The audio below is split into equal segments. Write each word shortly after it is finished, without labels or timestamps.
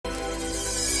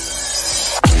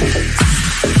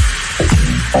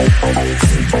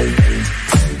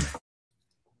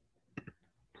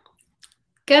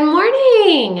Good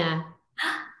morning.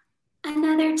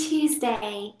 Another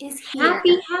Tuesday is here.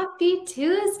 Happy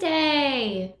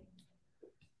Tuesday.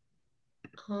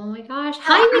 Oh my gosh.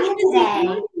 How Hi, are you Mackenzie. Good today?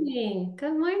 morning.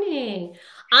 Good morning.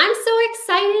 I'm so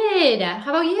excited. How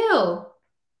about you?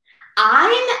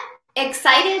 I'm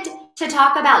excited to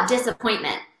talk about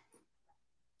disappointment.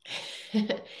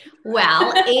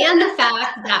 Well, and the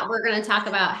fact that we're going to talk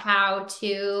about how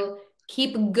to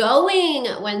keep going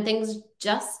when things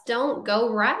just don't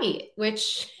go right,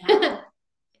 which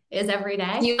is every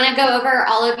day. Do you want to go over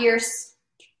all of your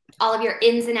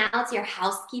ins and outs, your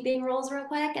housekeeping rules real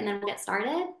quick, and then we'll get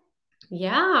started?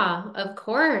 Yeah, of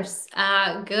course.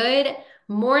 Good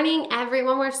morning,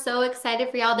 everyone. We're so excited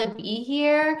for y'all to be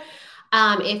here.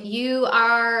 If you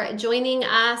are joining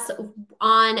us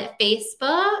on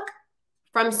Facebook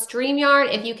from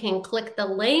StreamYard, if you can click the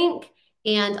link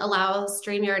and allow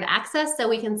StreamYard access so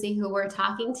we can see who we're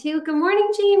talking to. Good morning,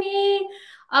 Jamie.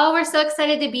 Oh, we're so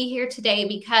excited to be here today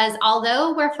because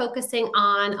although we're focusing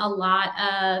on a lot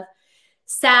of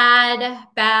sad,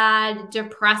 bad,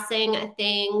 depressing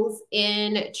things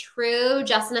in true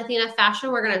Justin Athena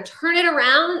fashion, we're going to turn it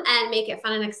around and make it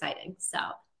fun and exciting. So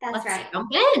That's right.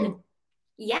 Jump in.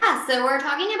 Yeah, so we're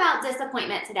talking about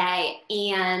disappointment today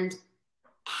and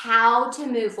how to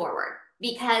move forward,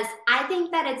 because I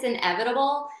think that it's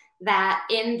inevitable that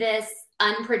in this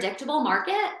unpredictable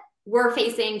market, we're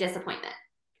facing disappointment.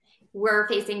 We're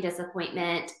facing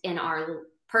disappointment in our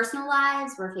personal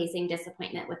lives. We're facing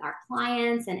disappointment with our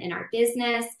clients and in our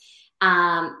business.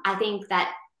 I think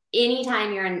that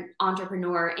anytime you're an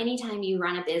entrepreneur, anytime you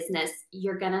run a business,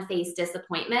 you're going to face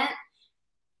disappointment,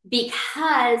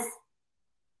 because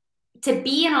to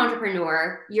be an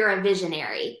entrepreneur, you're a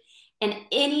visionary. And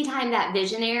anytime that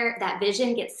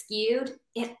vision gets skewed,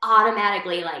 it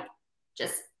automatically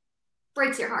just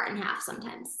breaks your heart in half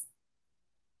sometimes.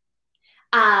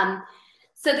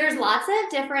 So there's lots of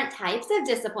different types of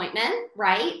disappointment,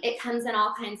 right? It comes in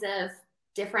all kinds of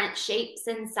different shapes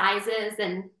and sizes.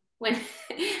 And when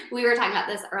we were talking about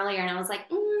this earlier, and I was like,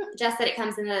 Jess said it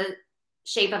comes in the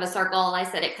shape of a circle. I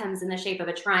said it comes in the shape of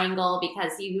a triangle,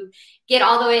 because you get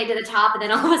all the way to the top and then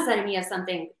all of a sudden you have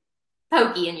something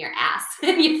pokey in your ass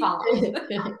and you fall off.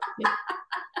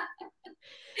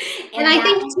 And I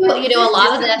think too, a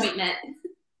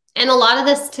lot of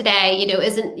this today,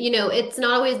 isn't, it's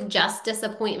not always just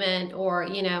disappointment or,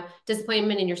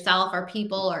 disappointment in yourself or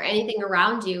people or anything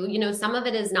around you. Some of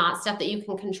it is not stuff that you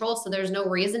can control. So there's no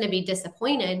reason to be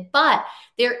disappointed, but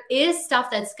there is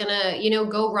stuff that's going to,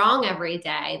 go wrong every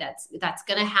day. That's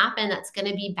going to happen. That's going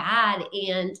to be bad.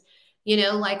 And,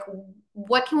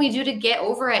 what can we do to get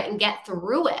over it and get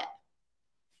through it?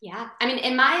 Yeah. I mean,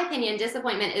 in my opinion,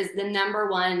 disappointment is the number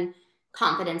one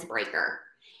confidence breaker.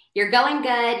 You're going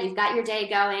good. You've got your day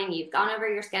going. You've gone over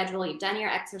your schedule. You've done your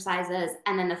exercises.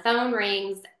 And then the phone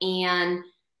rings and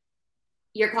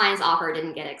your client's offer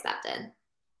didn't get accepted.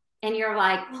 And you're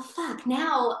like, well, fuck,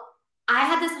 now I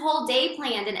had this whole day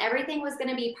planned and everything was going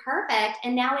to be perfect.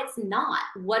 And now it's not.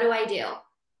 What do I do?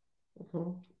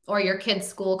 Mm-hmm. Or your kid's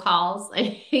school calls.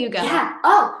 You go. Yeah.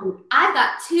 Oh, I've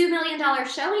got $2 million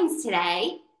showings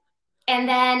today. And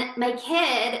then my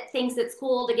kid thinks it's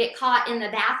cool to get caught in the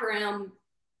bathroom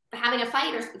having a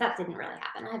fight, or that didn't really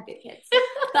happen. I have good kids.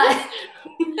 But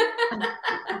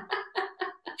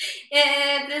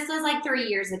if this was like 3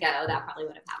 years ago, that probably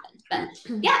would have happened.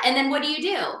 But yeah, and then what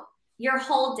do? Your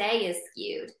whole day is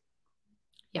skewed.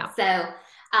 Yeah. So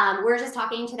we're just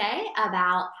talking today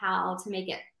about how to make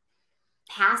it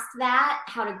past that,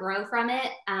 how to grow from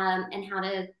it, and how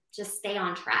to just stay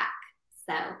on track.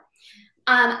 So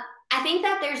I think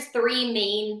that there's three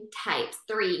main types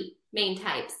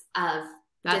of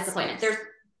disappointment.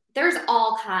 There's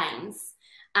all kinds,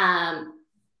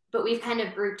 but we've kind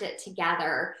of grouped it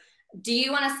together. Do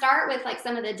you want to start with like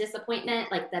some of the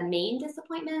disappointment, like the main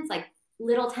disappointments, like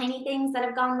little tiny things that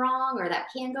have gone wrong or that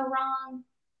can go wrong?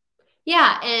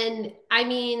 Yeah. And I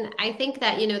mean, I think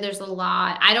that, there's a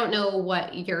lot. I don't know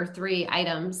what your 3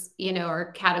 items,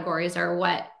 or categories or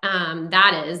what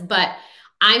that is, but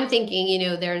I'm thinking,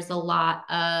 there's a lot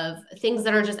of things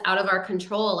that are just out of our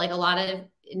control, like a lot of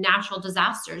natural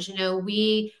disasters.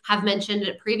 We have mentioned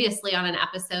it previously on an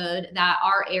episode that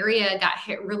our area got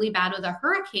hit really bad with a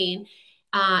hurricane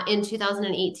in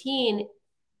 2018,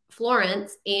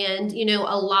 Florence. And, a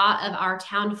lot of our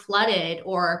town flooded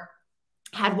or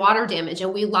had water damage,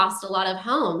 and we lost a lot of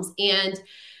homes. And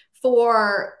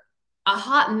for a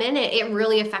hot minute, it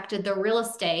really affected the real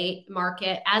estate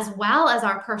market as well as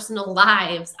our personal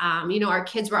lives. Our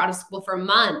kids were out of school for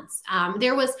months.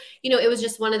 There was, it was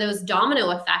just one of those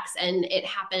domino effects, and it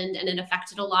happened and it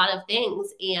affected a lot of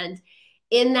things. And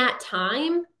in that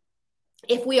time,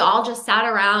 if we all just sat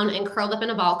around and curled up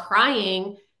in a ball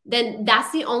crying, then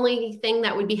that's the only thing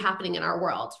that would be happening in our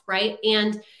world, right?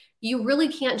 And you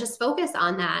really can't just focus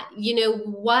on that.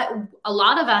 What a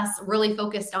lot of us really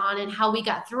focused on and how we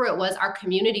got through it was our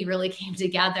community really came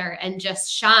together and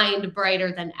just shined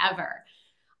brighter than ever.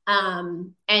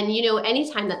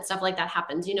 Anytime that stuff like that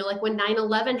happens, like when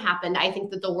 9/11 happened, I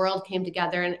think that the world came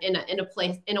together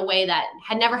in a way that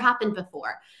had never happened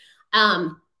before.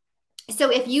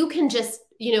 So if you can just,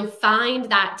 find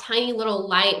that tiny little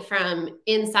light from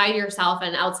inside yourself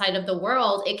and outside of the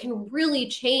world, it can really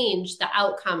change the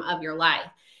outcome of your life.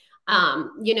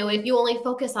 If you only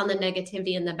focus on the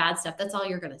negativity and the bad stuff, that's all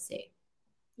you're going to see.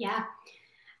 Yeah.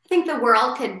 I think the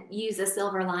world could use a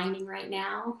silver lining right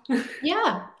now.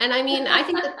 Yeah. And I mean, I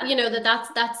think that,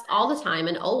 that's all the time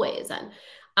and always. And,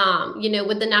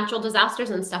 with the natural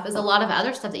disasters and stuff is a lot of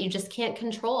other stuff that you just can't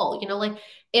control, like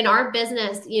in our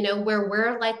business, where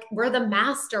we're the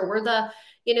master, we're the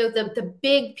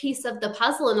big piece of the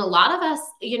puzzle. And a lot of us,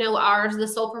 are the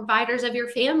sole providers of your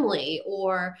family,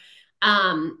 or,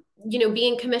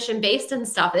 being commission based and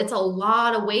stuff. It's a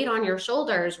lot of weight on your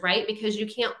shoulders, right? Because you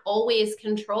can't always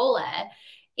control it.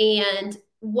 And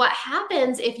what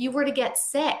happens if you were to get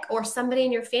sick, or somebody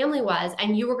in your family was,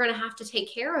 and you were going to have to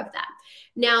take care of them?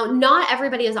 Now, not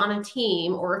everybody is on a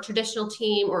team, or a traditional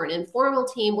team, or an informal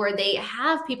team where they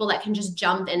have people that can just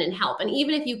jump in and help. And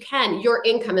even if you can, your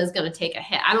income is going to take a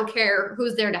hit. I don't care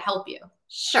who's there to help you.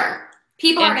 Sure.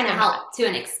 People are going to help to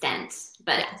an extent,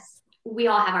 but yes, we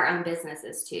all have our own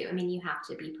businesses too. I mean, you have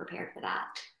to be prepared for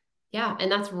that. Yeah.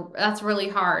 And that's really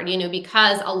hard,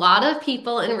 because a lot of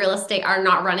people in real estate are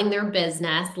not running their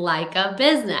business like a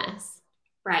business.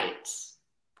 Right.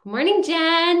 Good morning,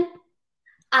 Jen.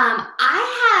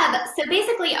 So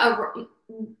basically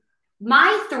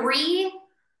my 3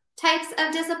 types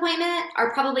of disappointment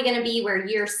are probably going to be where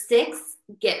year 6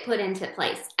 get put into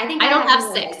place. I don't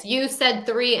have 6. You said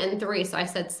 3 and 3, so I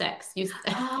said 6. You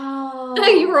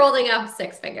were holding up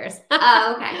 6 fingers.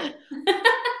 Oh, okay.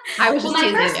 I was just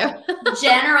teasing you.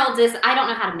 I don't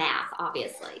know how to math,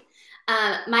 obviously.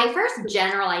 My first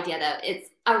general idea, though, it's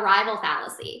arrival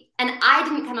fallacy. And I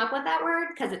didn't come up with that word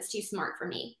because it's too smart for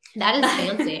me. That is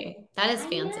fancy. That is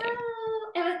fancy.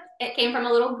 It came from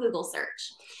a little Google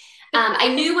search.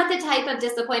 I knew what the type of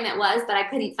disappointment was, but I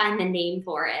couldn't find the name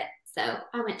for it. So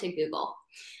I went to Google.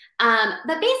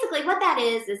 But basically what that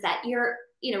is that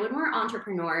when we're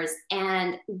entrepreneurs,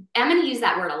 and I'm going to use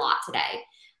that word a lot today.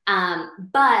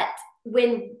 But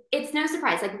when it's no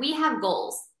surprise, like we have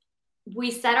goals,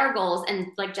 we set our goals. And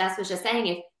like Jess was just saying,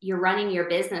 if you're running your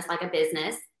business like a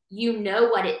business, you know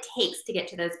what it takes to get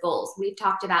to those goals. We've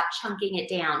talked about chunking it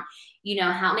down. You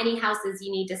know how many houses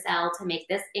you need to sell to make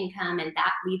this income, and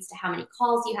that leads to how many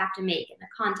calls you have to make and the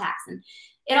contacts. And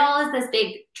it all is this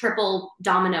big triple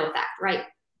domino effect, right?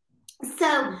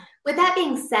 So with that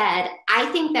being said, I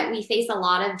think that we face a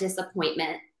lot of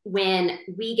disappointment when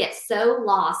we get so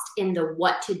lost in the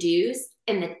what to do's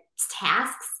and the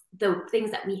tasks, the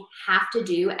things that we have to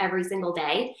do every single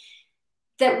day,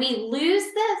 that we lose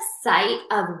the sight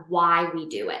of why we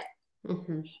do it.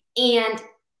 Mm-hmm. And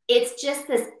it's just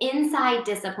this inside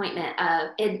disappointment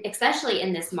especially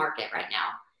in this market right now.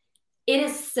 It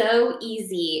is so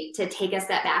easy to take a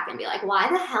step back and be like, why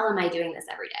the hell am I doing this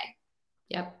every day?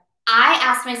 Yep. I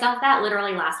asked myself that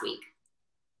literally last week.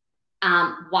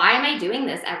 Why am I doing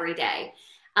this every day?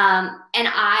 And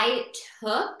I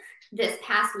took this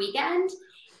past weekend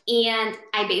and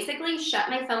I basically shut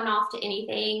my phone off to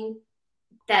anything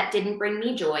that didn't bring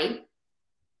me joy.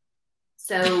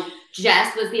 So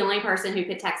Jess was the only person who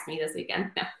could text me this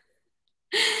weekend.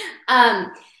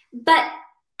 But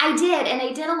I did, and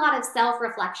I did a lot of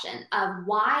self-reflection of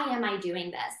why am I doing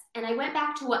this? And I went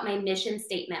back to what my mission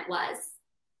statement was.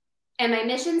 And my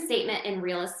mission statement in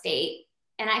real estate,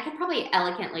 and I could probably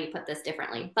elegantly put this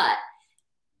differently, but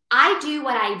I do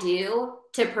what I do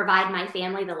to provide my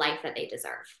family the life that they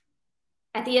deserve.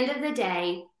 At the end of the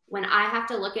day, when I have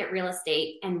to look at real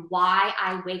estate and why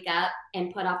I wake up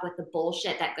and put up with the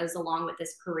bullshit that goes along with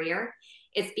this career,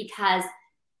 it's because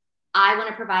I want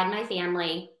to provide my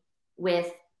family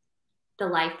with the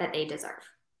life that they deserve.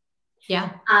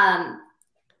 Yeah.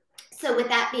 So with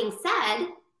that being said,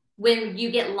 when you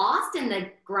get lost in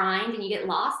the grind and you get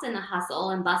lost in the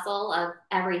hustle and bustle of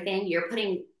everything, you're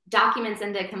putting documents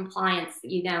into compliance,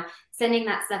 sending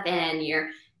that stuff in, you're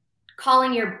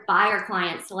calling your buyer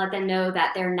clients to let them know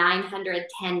that their 900,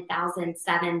 10,000,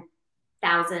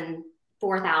 7,000,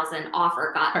 4,000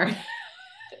 offer got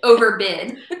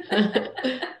overbid.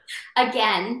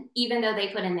 Again, even though they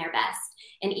put in their best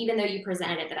and even though you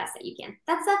presented it the best that you can.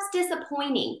 That stuff's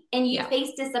disappointing, and you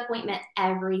face disappointment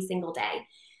every single day.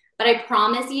 But I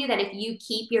promise you that if you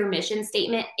keep your mission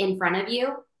statement in front of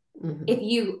you, if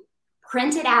you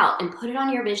print it out and put it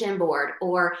on your vision board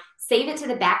or save it to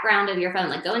the background of your phone,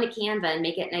 like go into Canva and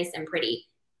make it nice and pretty,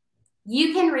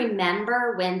 you can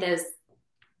remember when those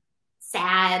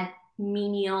sad,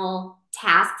 menial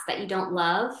tasks that you don't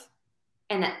love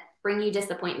and that bring you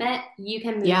disappointment, you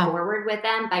can move forward with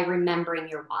them by remembering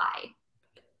your why.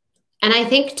 And I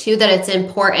think too that it's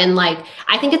important,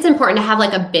 I think it's important to have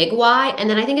like a big why. And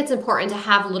then I think it's important to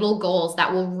have little goals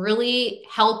that will really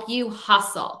help you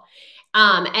hustle.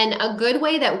 And a good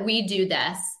way that we do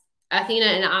this, Athena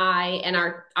and I and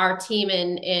our team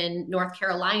in North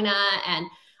Carolina and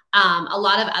a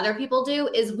lot of other people do,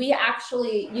 is we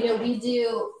actually, we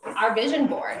do our vision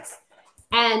boards.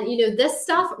 And, this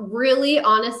stuff really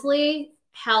honestly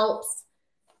helps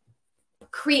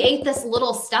create this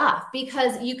little stuff,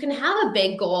 because you can have a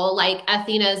big goal like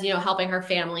Athena's, helping her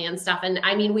family and stuff. And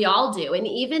I mean, we all do. And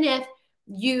even if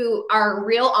you are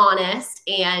real honest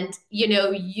and,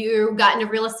 you got into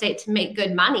real estate to make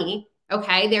good money,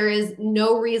 okay, there is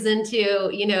no reason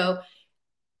to,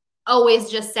 always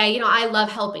just say, I love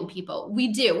helping people.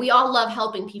 We do. We all love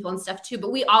helping people and stuff too,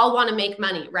 but we all want to make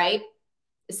money, right?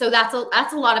 So that's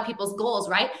a lot of people's goals,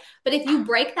 right? But if you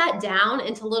break that down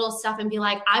into little stuff and be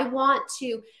like, I want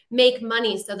to make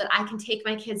money so that I can take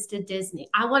my kids to Disney.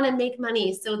 I want to make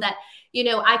money so that,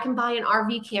 I can buy an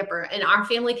RV camper and our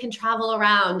family can travel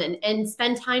around and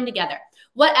spend time together.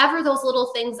 Whatever those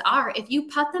little things are, if you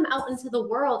put them out into the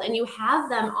world and you have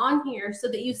them on here so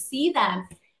that you see them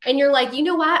and you're like, you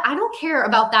know what? I don't care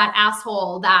about that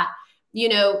asshole that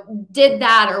did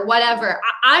that or whatever.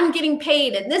 I'm getting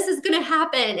paid and this is going to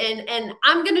happen. And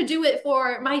I'm going to do it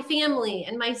for my family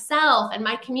and myself and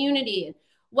my community and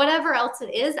whatever else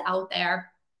it is out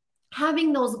there.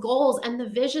 Having those goals and the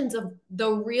visions of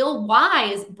the real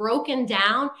whys broken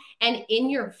down and in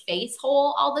your face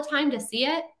hole all the time to see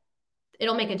it,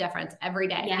 it'll make a difference every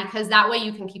day, because that way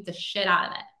you can keep the shit out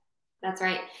of it. That's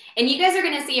right. And you guys are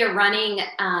going to see a running,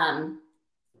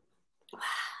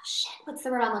 what's the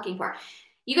word I'm looking for?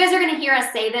 You guys are going to hear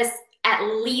us say this at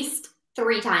least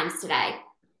 3 times today.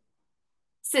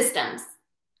 Systems.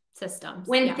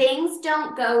 When things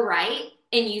don't go right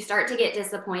and you start to get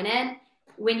disappointed,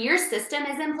 when your system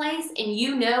is in place and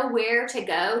you know where to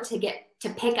go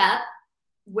to pick up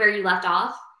where you left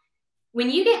off, when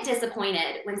you get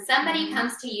disappointed, when somebody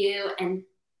comes to you and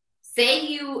say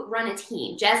you run a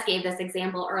team, Jess gave this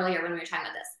example earlier when we were talking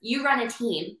about this. You run a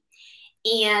team,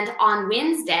 and on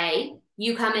Wednesday,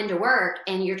 you come into work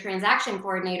and your transaction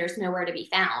coordinator's nowhere to be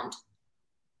found.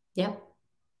 Yep.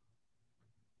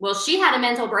 Well, she had a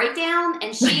mental breakdown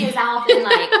and she is out in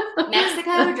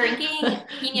Mexico drinking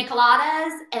pina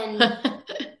coladas and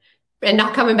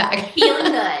not coming back.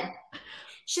 Feeling good.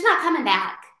 She's not coming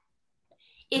back.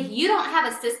 If you don't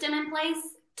have a system in place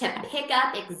to pick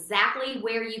up exactly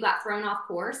where you got thrown off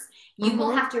course, you will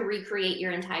have to recreate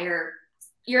your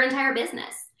entire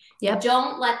business. Yep.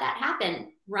 Don't let that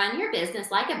happen. Run your business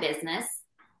like a business.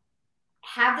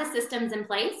 Have the systems in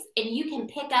place, and you can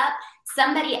pick up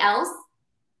somebody else.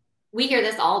 We hear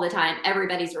this all the time.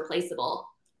 Everybody's replaceable.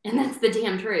 And that's the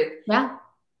damn truth. Yeah.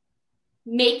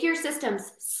 Make your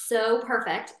systems so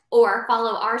perfect, or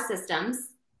follow our systems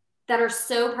that are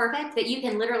so perfect that you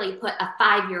can literally put a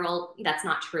 5-year-old, that's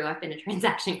not true. I've been a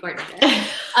transaction coordinator.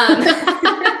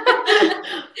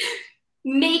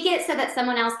 Make it so that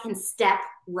someone else can step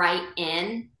right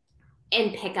in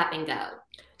and pick up and go.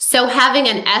 So having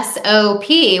an SOP,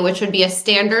 which would be a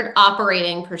standard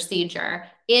operating procedure,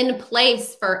 in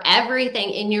place for everything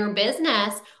in your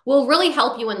business will really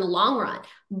help you in the long run.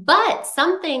 But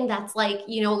something that's like a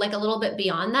little bit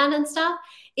beyond that and stuff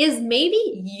is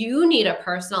maybe you need a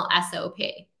personal SOP.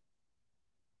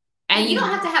 And you don't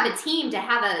have to have a team to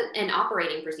have an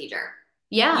operating procedure.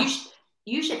 Yeah.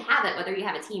 You should have it whether you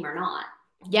have a team or not.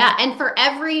 Yeah. And for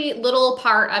every little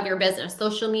part of your business,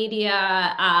 social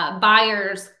media,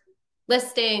 buyers,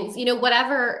 listings,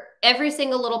 whatever, every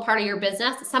single little part of your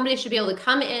business, somebody should be able to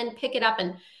come in, pick it up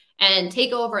and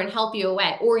take over and help you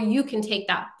away, or you can take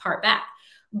that part back.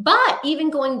 But even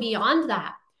going beyond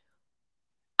that,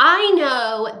 I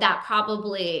know that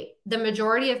probably the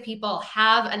majority of people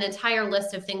have an entire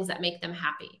list of things that make them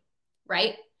happy,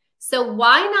 right? So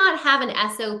why not have an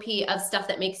SOP of stuff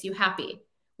that makes you happy?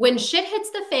 when shit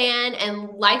hits the fan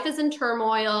and life is in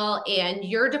turmoil and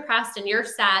you're depressed and you're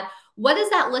sad, what is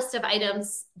that list of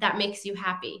items that makes you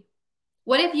happy?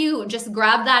 What if you just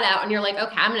grab that out and you're like,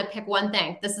 okay, I'm going to pick one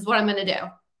thing. This is what I'm going to do.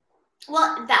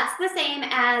 Well, that's the same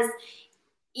as,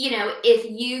 if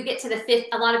you get to the fifth,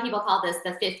 a lot of people call this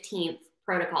the 15th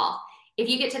protocol. If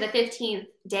you get to the 15th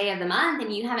day of the month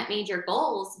and you haven't made your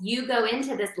goals, you go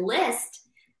into this list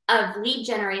of lead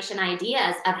generation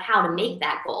ideas of how to make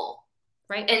that goal.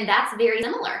 Right. And that's very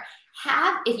similar.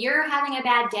 If you're having a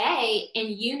bad day and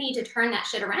you need to turn that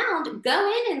shit around,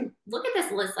 go in and look at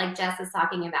this list like Jess is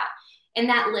talking about. And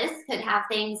that list could have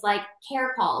things like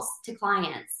care calls to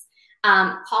clients.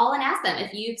 Call and ask them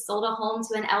if you've sold a home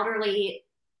to an elderly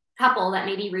couple that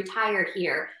may be retired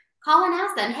here. Call and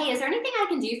ask them, hey, is there anything I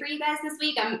can do for you guys this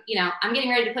week? I'm getting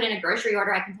ready to put in a grocery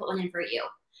order. I can put one in for you.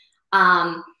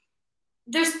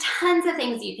 There's tons of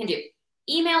things you can do.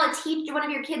 Email one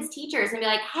of your kids' teachers and be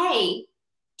like, hey,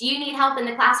 do you need help in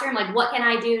the classroom? Like, what can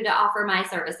I do to offer my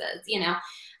services?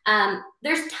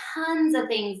 There's tons of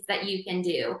things that you can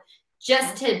do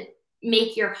just to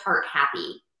make your heart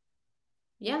happy.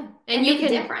 Yeah. And you make a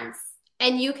difference.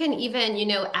 And you can even,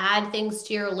 add things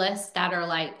to your list that are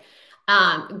like,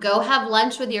 go have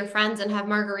lunch with your friends and have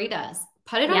margaritas.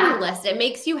 Put it on your list. It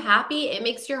makes you happy. It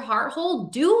makes your heart whole.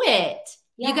 Do it.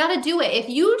 Yeah. You got to do it. If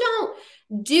you don't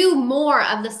do more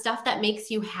of the stuff that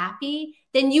makes you happy,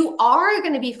 then you are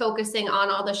going to be focusing on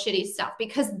all the shitty stuff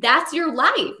because that's your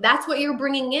life. That's what you're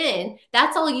bringing in.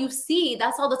 That's all you see.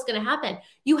 That's all that's going to happen.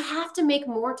 You have to make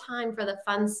more time for the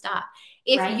fun stuff.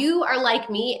 If you are like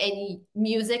me and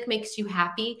music makes you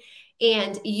happy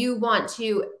and you want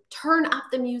to turn up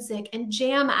the music and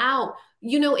jam out,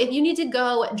 if you need to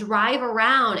go drive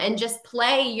around and just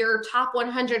play your top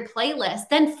 100 playlist,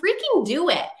 then freaking do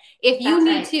it. If you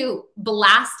need to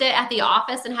blast it at the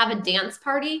office and have a dance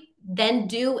party, then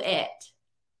do it.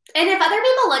 And if other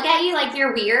people look at you like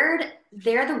you're weird,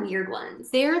 they're the weird ones.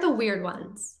 They're the weird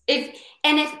ones. If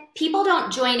people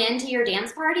don't join into your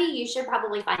dance party, you should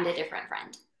probably find a different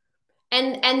friend.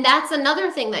 And that's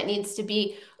another thing that needs to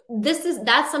be,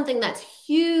 that's something that's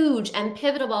huge and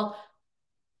pivotal.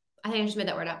 I think I just made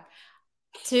that word up.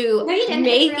 To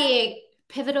making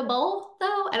pivotal,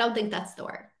 though, I don't think that's the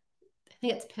word. I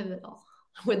think it's pivotal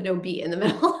with no B in the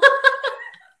middle.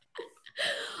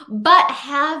 But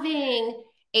having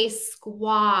a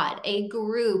squad, a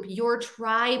group, your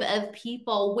tribe of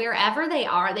people, wherever they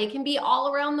are, they can be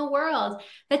all around the world,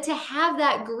 but to have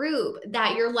that group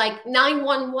that you're like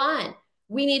 911,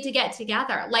 we need to get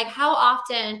together. Like how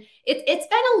often it's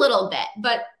been a little bit,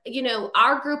 but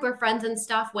our group of friends and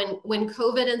stuff, when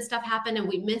COVID and stuff happened and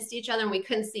we missed each other and we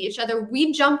couldn't see each other,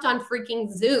 we jumped on freaking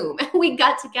Zoom and we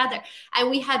got together and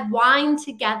we had wine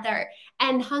together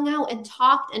and hung out and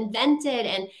talked and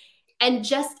vented and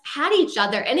just had each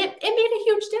other. And it made a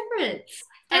huge difference.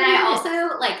 And I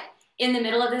also in the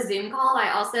middle of the Zoom call,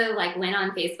 I also went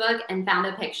on Facebook and found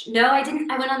a picture. No, I didn't.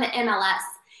 I went on the MLS.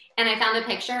 And I found a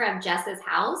picture of Jess's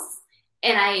house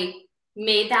and I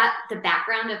made that the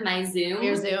background of my Zoom.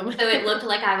 Your Zoom. So it looked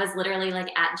like I was literally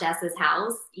at Jess's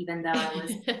house, even though I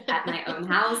was at my own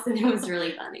house. And it was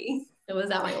really funny. It was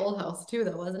at my old house too,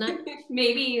 though, wasn't it?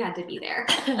 Maybe you had to be there.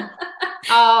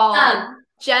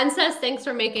 Jen says, thanks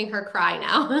for making her cry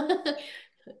now.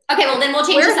 Okay, well, then we'll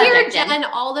change the subject. We're here, Jen,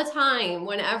 all the time,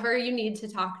 whenever you need to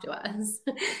talk to us.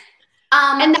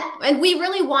 And we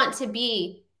really want to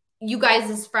be you guys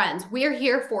as friends. We're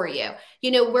here for you.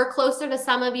 We're closer to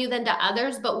some of you than to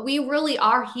others, but we really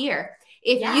are here.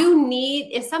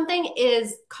 If something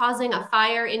is causing a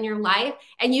fire in your life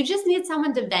and you just need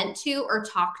someone to vent to or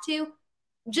talk to,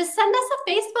 just send us a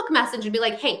Facebook message and be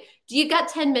like, hey, do you got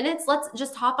 10 minutes? Let's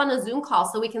just hop on a Zoom call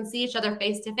so we can see each other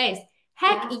face to face.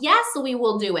 Heck, yes, we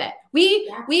will do it. We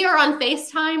are on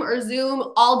FaceTime or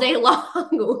Zoom all day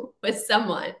long with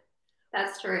someone.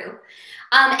 That's true.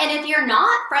 And if you're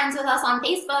not friends with us on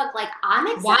Facebook, I'm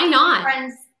accepting why not? New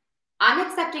friends. I'm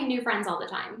accepting new friends all the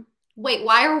time. Wait,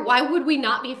 why would we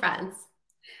not be friends?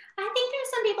 I think there's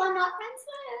some people I'm not friends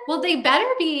with. Well, they better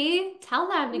be. Tell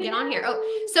them to get on here.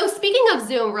 Oh, so speaking of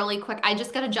Zoom, really quick, I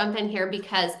just got to jump in here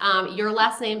because your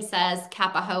last name says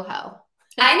Kappa Ho Ho.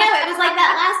 I know, it was like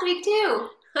that last week too.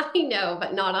 I know,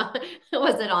 but not on.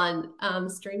 Was it on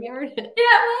StreamYard? Yeah, it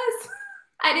was.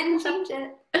 I didn't change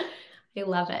it. I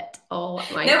love it. Oh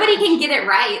my! Nobody can get it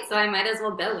right, so I might as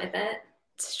well go with it.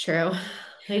 It's true.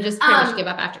 They just pretty much give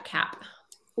up after Cap.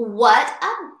 What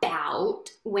about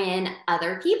when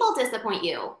other people disappoint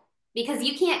you? Because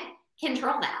you can't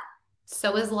control that.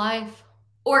 So is life.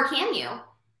 Or can you?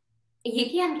 You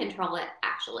can control it,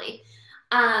 actually.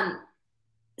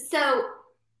 So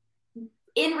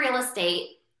in real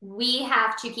estate, we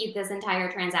have to keep this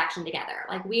entire transaction together.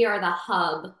 Like we are the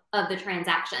hub of the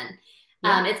transaction.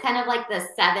 Yeah. It's kind of like the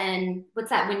seven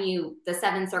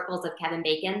circles of Kevin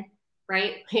Bacon,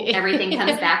 right? Everything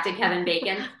comes back to Kevin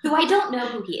Bacon, who I don't know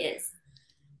who he is.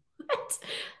 What?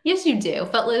 Yes, you do.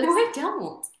 Footloose? No, I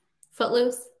don't.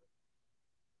 Footloose?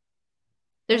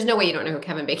 There's no way you don't know who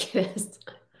Kevin Bacon is.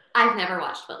 I've never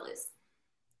watched Footloose.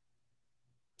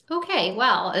 Okay,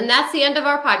 well, and that's the end of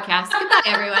our podcast. Goodbye,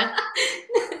 everyone.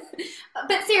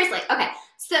 But seriously, okay.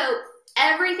 So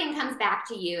everything comes back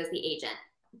to you as the agent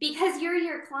because you're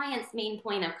your client's main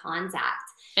point of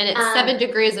contact. And it's 7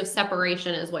 degrees of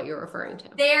separation is what you're referring to.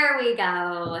 There we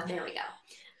go.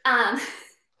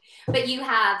 But you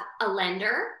have a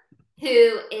lender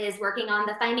who is working on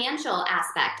the financial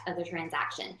aspect of the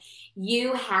transaction.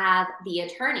 You have the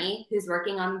attorney who's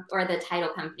working on, or the title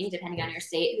company, depending on your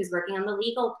state, who's working on the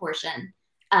legal portion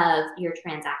of your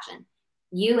transaction.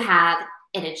 You have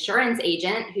an insurance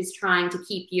agent who's trying to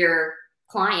keep your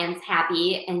clients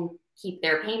happy and keep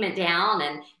their payment down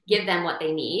and give them what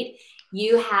they need.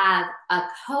 You have a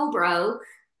co-broke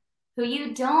who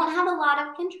you don't have a lot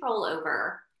of control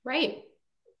over. Right.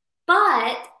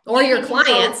 Or your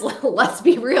clients, let's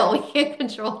be real, we can't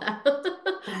control that.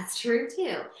 That's true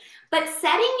too. But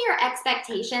setting your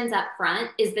expectations up front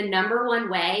is the number one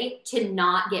way to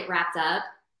not get wrapped up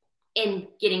in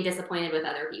getting disappointed with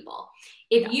other people.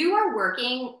 If you are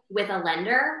working with a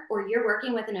lender or you're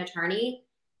working with an attorney,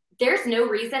 there's no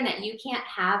reason that you can't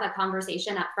have a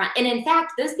conversation up front. And in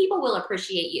fact, those people will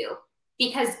appreciate you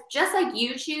because just like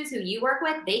you choose who you work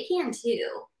with, they can too.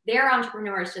 They're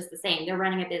entrepreneurs just the same. They're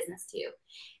running a business too.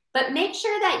 But make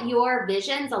sure that your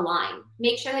visions align.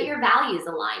 Make sure that your values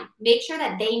align. Make sure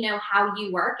that they know how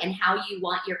you work and how you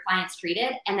want your clients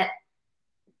treated and that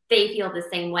they feel the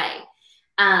same way.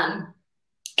 And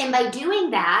by doing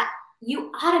that,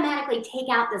 you automatically take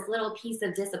out this little piece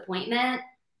of disappointment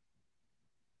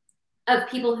of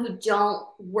people who don't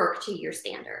work to your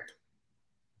standard.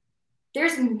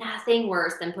 There's nothing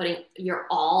worse than putting your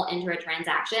all into a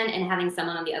transaction and having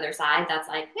someone on the other side that's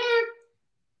like,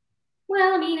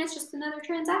 well, I mean, it's just another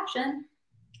transaction.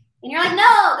 And you're like,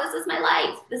 no, this is my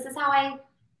life. This is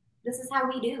how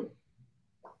we do.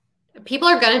 People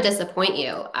are going to disappoint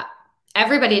you.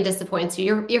 Everybody disappoints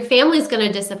you. Your family's going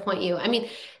to disappoint you. I mean,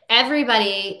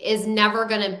 everybody is never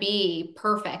going to be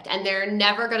perfect and they're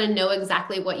never going to know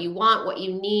exactly what you want, what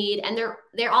you need. And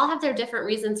they all have their different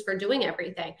reasons for doing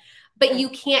everything, but you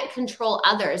can't control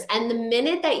others. And the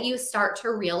minute that you start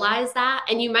to realize that,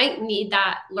 and you might need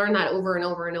that, learn that over and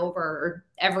over and over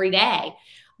every day.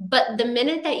 But the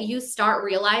minute that you start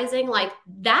realizing like,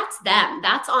 that's them,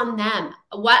 that's on them.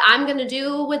 What I'm going to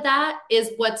do with that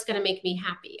is what's going to make me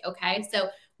happy. Okay. So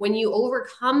when you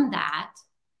overcome that,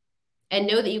 and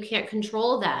know that you can't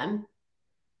control them,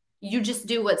 you just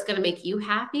do what's going to make you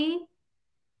happy,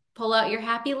 pull out your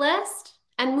happy list,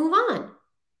 and move on.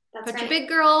 Put your big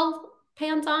girl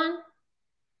pants on,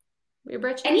 your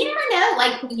britches. And you never know,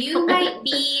 like you might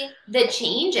be the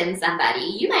change in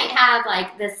somebody. You might have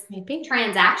like this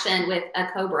transaction with a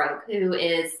co-broke who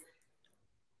is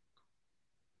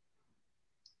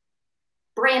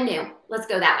brand new. Let's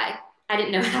go that way. I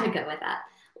didn't know how to go with that.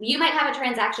 You might have a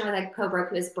transaction with a co-broke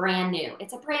who is brand new.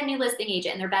 It's a brand new listing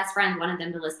agent and their best friend wanted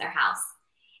them to list their house.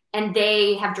 And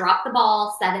they have dropped the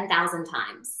ball 7,000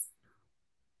 times.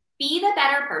 Be the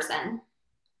better person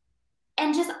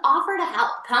and just offer to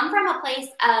help. Come from a place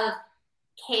of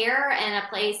care and a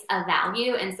place of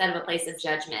value instead of a place of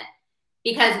judgment.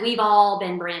 Because we've all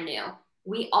been brand new.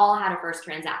 We all had a first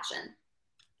transaction.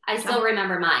 I still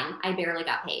remember mine. I barely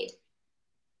got paid.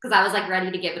 Because I was like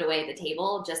ready to give it away at the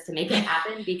table just to make it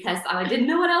happen because I didn't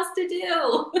know what else to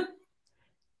do.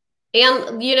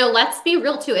 And, you know, let's be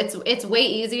real too. It's way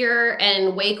easier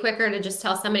and way quicker to just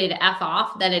tell somebody to F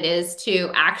off than it is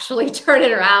to actually turn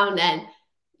it around and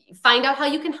find out how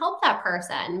you can help that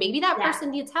person. Maybe that person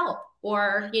needs help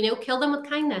or, you know, kill them with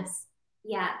kindness.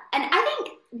 Yeah. And I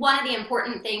think one of the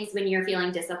important things when you're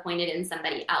feeling disappointed in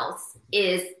somebody else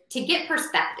is to get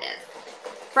perspective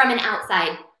from an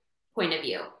outside point of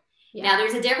view. Yeah. Now,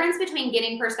 there's a difference between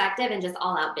getting perspective and just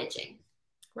all out bitching.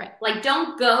 Right. Like,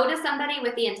 don't go to somebody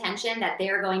with the intention that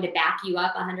they're going to back you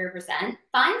up 100%.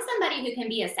 Find somebody who can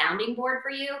be a sounding board for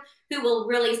you, who will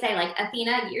really say, like,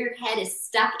 Athena, your head is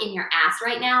stuck in your ass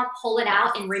right now. Pull it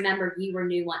out and remember you were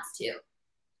new once too.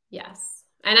 Yes.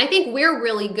 And I think we're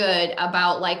really good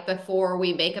about, like, before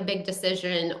we make a big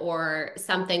decision or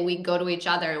something, we go to each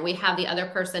other and we have the other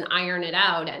person iron it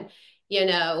out and, you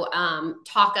know,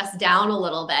 talk us down a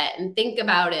little bit and think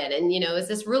about it. And, you know, is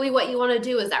this really what you want to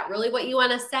do? Is that really what you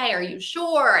want to say? Are you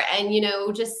sure? And, you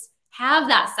know, just have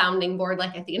that sounding board,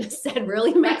 like Athena said,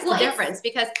 really makes the difference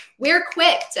because we're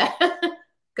quick to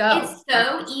go. It's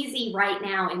so easy right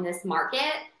now in this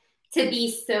market to be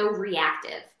so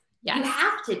reactive. Yes. You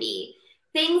have to be.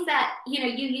 Things that, you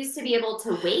used to be able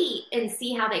to wait and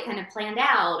see how they kind of planned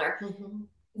out, or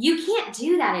you can't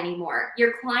do that anymore.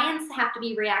 Your clients have to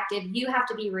be reactive. You have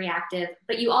to be reactive,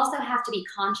 but you also have to be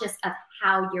conscious of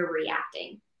how you're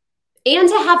reacting. And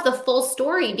to have the full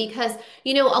story, because,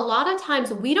 a lot of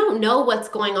times we don't know what's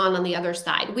going on the other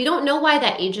side. We don't know why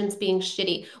that agent's being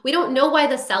shitty. We don't know why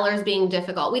the seller's being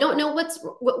difficult. We don't know what's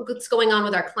going on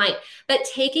with our client. But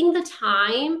taking the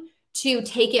time to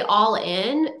take it all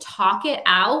in, talk it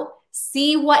out,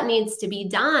 see what needs to be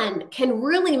done can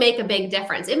really make a big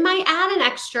difference. It might add an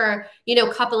extra,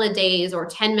 couple of days or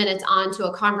 10 minutes onto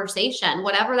a conversation,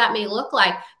 whatever that may look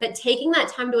like. But taking that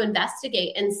time to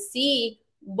investigate and see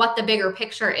what the bigger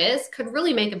picture is could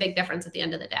really make a big difference at the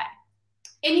end of the day.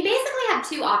 And you basically have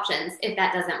two options if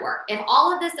that doesn't work. If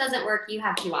all of this doesn't work, you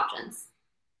have two options.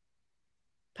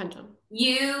 Punch them.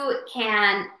 You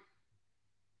can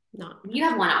you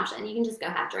have one option. You can just go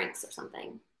have drinks or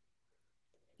something.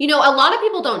 A lot of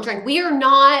people don't drink. We are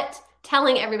not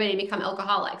telling everybody to become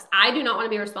alcoholics. I do not want to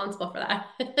be responsible for that.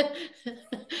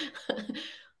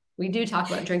 We do talk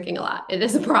about drinking a lot. It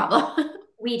is a problem.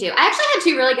 We do. I actually had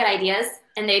two really good ideas,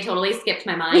 and they totally skipped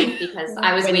my mind because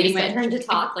I was waiting my turn to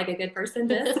talk like a good person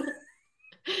does.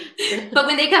 But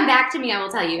when they come back to me, I will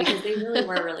tell you because they really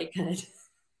were really good.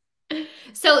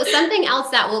 So something else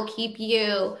that will keep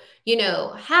you,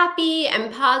 happy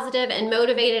and positive and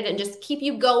motivated and just keep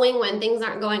you going when things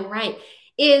aren't going right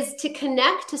is to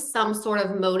connect to some sort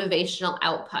of motivational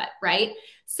output, right?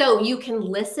 So you can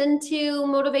listen to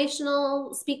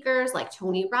motivational speakers like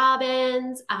Tony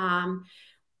Robbins, Brene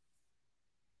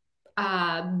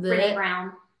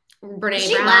Brown,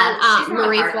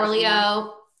 Marie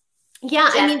Forleo. Yeah,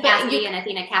 Jeff Cassidy and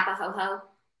Athena Capahoho.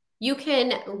 You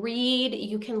can read,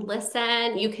 you can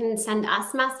listen, you can send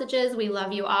us messages. We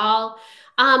love you all.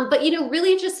 But,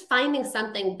 really just finding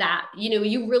something that,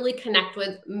 you really connect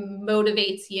with,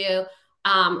 motivates you.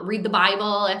 Read the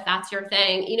Bible if that's your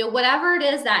thing, whatever it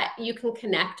is that you can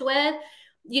connect with,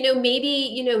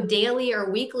 maybe, daily or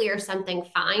weekly or something,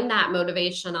 find that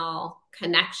motivational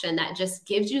connection that just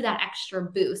gives you that extra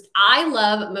boost. I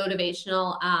love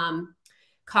motivational,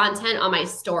 content on my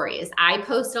stories. I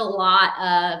post a lot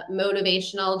of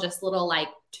motivational, just little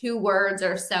 2 words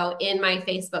or so in my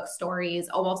Facebook stories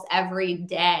almost every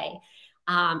day.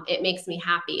 It makes me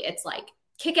happy. It's like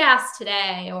kick ass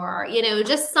today, or,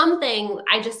 just something.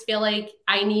 I just feel like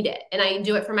I need it, and I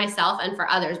do it for myself and for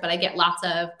others, but I get lots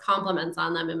of compliments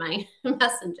on them in my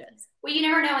messages. Well, you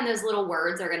never know when those little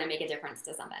words are going to make a difference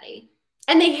to somebody.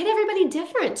 And they hit everybody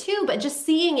different too, but just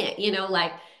seeing it,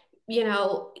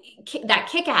 that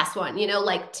kick-ass one,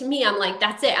 to me, I'm like,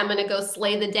 that's it. I'm going to go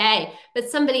slay the day. But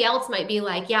somebody else might be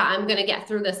like, yeah, I'm going to get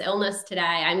through this illness today.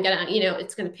 I'm going to,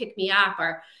 it's going to pick me up,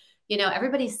 or,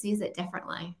 everybody sees it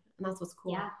differently. And that's what's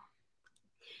cool. Yeah.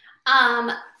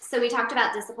 So we talked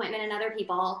about disappointment in other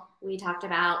people. We talked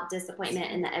about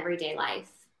disappointment in the everyday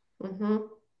life. Mm-hmm.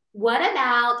 What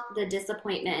about the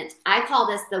disappointment? I call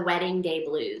this the wedding day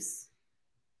blues.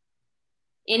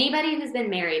 Anybody who's been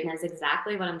married knows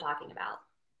exactly what I'm talking about.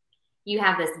 You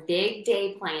have this big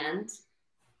day planned.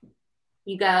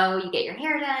 You go, you get your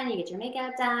hair done, you get your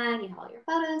makeup done, you have all your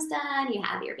photos done, you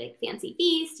have your big fancy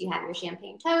feast, you have your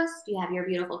champagne toast, you have your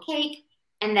beautiful cake,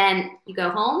 and then you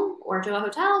go home or to a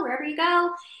hotel, wherever you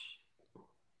go.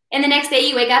 And the next day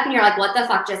you wake up and you're like, what the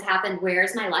fuck just happened?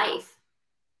 Where's my life?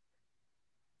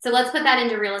 So let's put that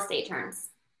into real estate terms.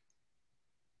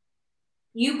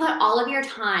 You put all of your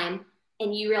time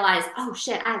and you realize, oh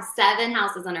shit, I have 7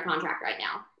 houses under contract right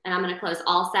now, and I'm going to close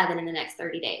all 7 in the next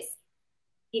 30 days.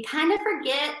 You kind of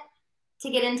forget to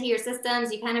get into your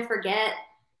systems. You kind of forget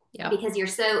because you're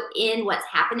so in what's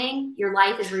happening. Your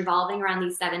life is revolving around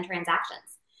these 7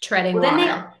 transactions. Treading water.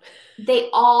 Then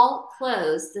they all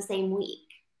close the same week,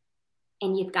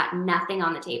 and you've got nothing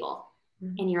on the table.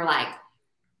 Mm-hmm. And you're like,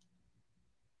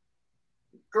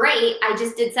 great, I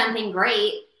just did something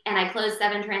great, and I closed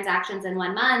 7 transactions in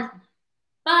 1 month.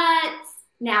 But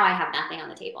now I have nothing on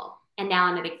the table, and now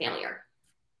I'm a big failure.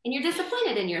 And you're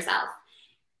disappointed in yourself.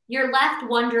 You're left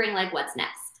wondering, what's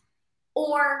next?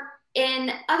 Or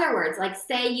in other words,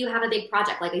 say you have a big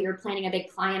project, you're planning a big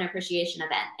client appreciation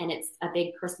event, and it's a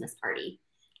big Christmas party.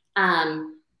 After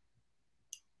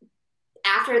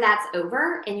that's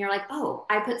over, and you're like, oh,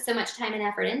 I put so much time and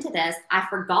effort into this, I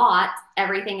forgot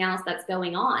everything else that's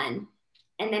going on.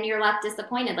 And then you're left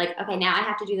disappointed, okay, now I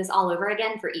have to do this all over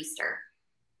again for Easter.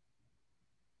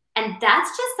 And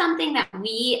that's just something that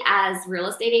we as real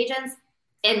estate agents,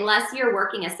 unless you're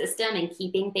working a system and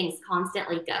keeping things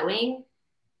constantly going,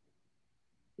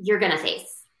 you're going to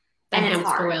face. The And it's hamster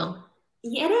hard. wheel.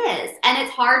 It is. And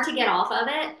it's hard to get off of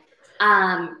it.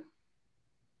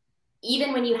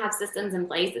 Even when you have systems in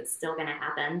place, it's still going to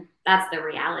happen. That's the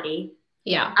reality.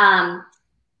 Yeah.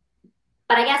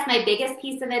 But I guess my biggest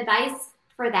piece of advice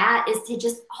for that is to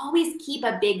just always keep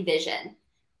a big vision.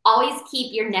 Always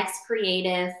keep your next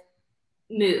creative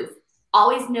move.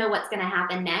 Always know what's going to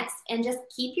happen next, and just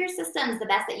keep your systems the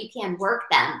best that you can. Work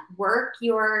them. Work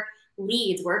your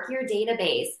leads. Work your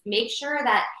database. Make sure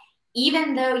that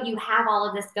even though you have all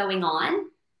of this going on,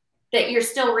 that you're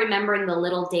still remembering the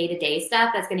little day-to-day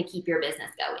stuff that's going to keep your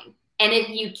business going. And if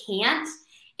you can't,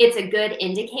 it's a good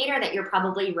indicator that you're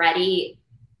probably ready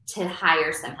to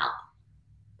hire some help.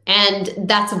 And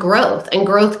that's growth. And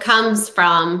growth comes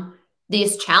from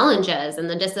these challenges and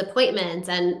the disappointments,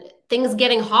 and things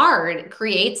getting hard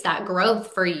creates that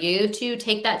growth for you to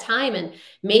take that time and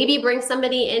maybe bring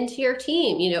somebody into your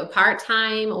team, you know,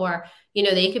 part-time, or, you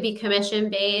know, they could be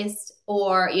commission-based,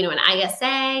 or, you know, an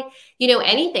ISA, you know,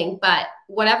 anything. But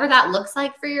whatever that looks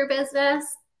like for your business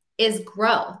is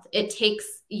growth. It takes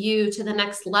you to the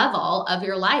next level of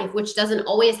your life, which doesn't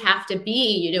always have to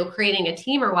be, you know, creating a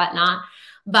team or whatnot.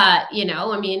 But, you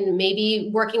know, I mean,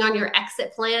 maybe working on your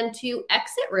exit plan to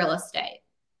exit real estate.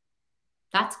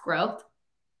 That's growth.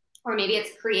 Or maybe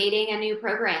it's creating a new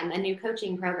program, a new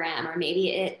coaching program, or maybe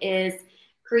it is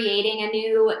creating a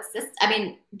new system. I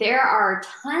mean, there are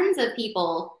tons of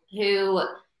people who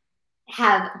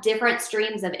have different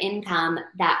streams of income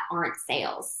that aren't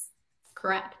sales.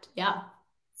 Correct. Yeah.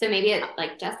 So maybe it,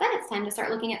 like Jess said, it's time to start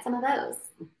looking at some of those.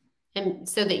 And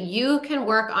so that you can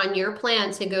work on your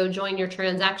plan to go join your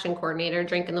transaction coordinator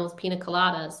drinking those pina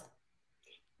coladas.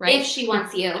 Right? If she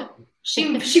wants you.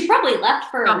 She probably left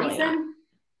for a reason.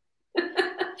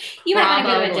 You might want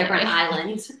to go to a different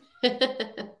island.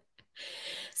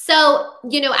 So,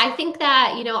 you know, I think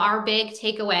that, you know, our big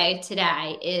takeaway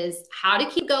today is how to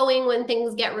keep going when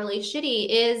things get really shitty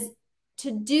is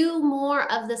to do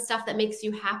more of the stuff that makes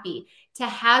you happy, to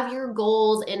have your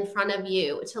goals in front of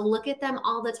you, to look at them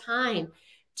all the time,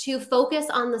 to focus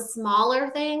on the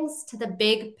smaller things to the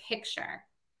big picture.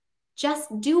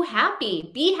 Just do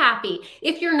happy, be happy.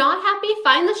 If you're not happy,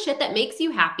 find the shit that makes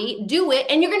you happy, do it,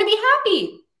 and you're going to be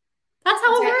happy. That's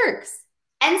how it works.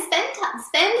 And spend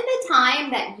the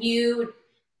time that you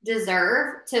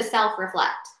deserve to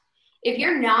self-reflect. If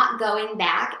you're not going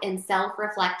back and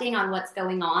self-reflecting on what's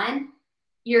going on,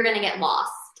 you're going to get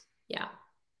lost. Yeah.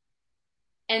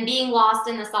 And being lost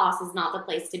in the sauce is not the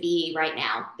place to be right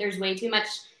now. There's way too much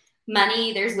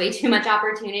money. There's way too much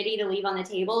opportunity to leave on the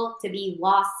table to be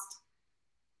lost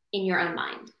in your own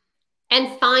mind.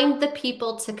 And find the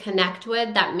people to connect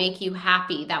with that make you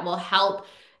happy, that will help,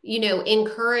 you know,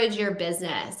 encourage your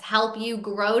business, help you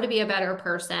grow to be a better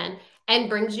person, and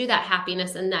brings you that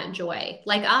happiness and that joy,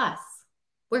 like us.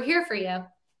 We're here for you.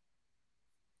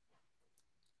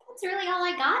 That's really all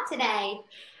I got today.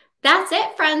 That's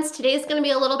it, friends. Today's going to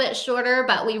be a little bit shorter,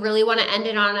 but we really want to end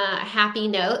it on a happy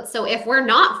note. So if we're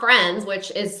not friends,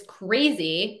 which is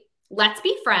crazy, let's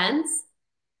be friends.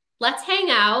 Let's hang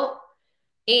out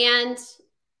and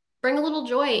bring a little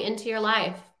joy into your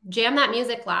life. Jam that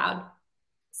music loud.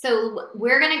 So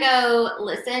we're going to go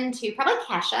listen to probably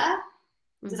Kesha.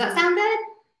 Does that sound good?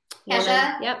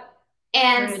 Kesha? Yep.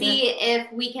 And see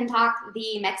if we can talk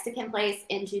the Mexican place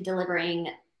into delivering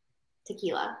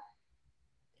tequila.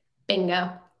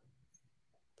 Bingo.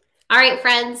 All right,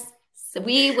 friends. So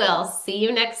we will see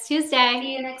you next Tuesday.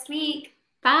 See you next week.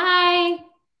 Bye.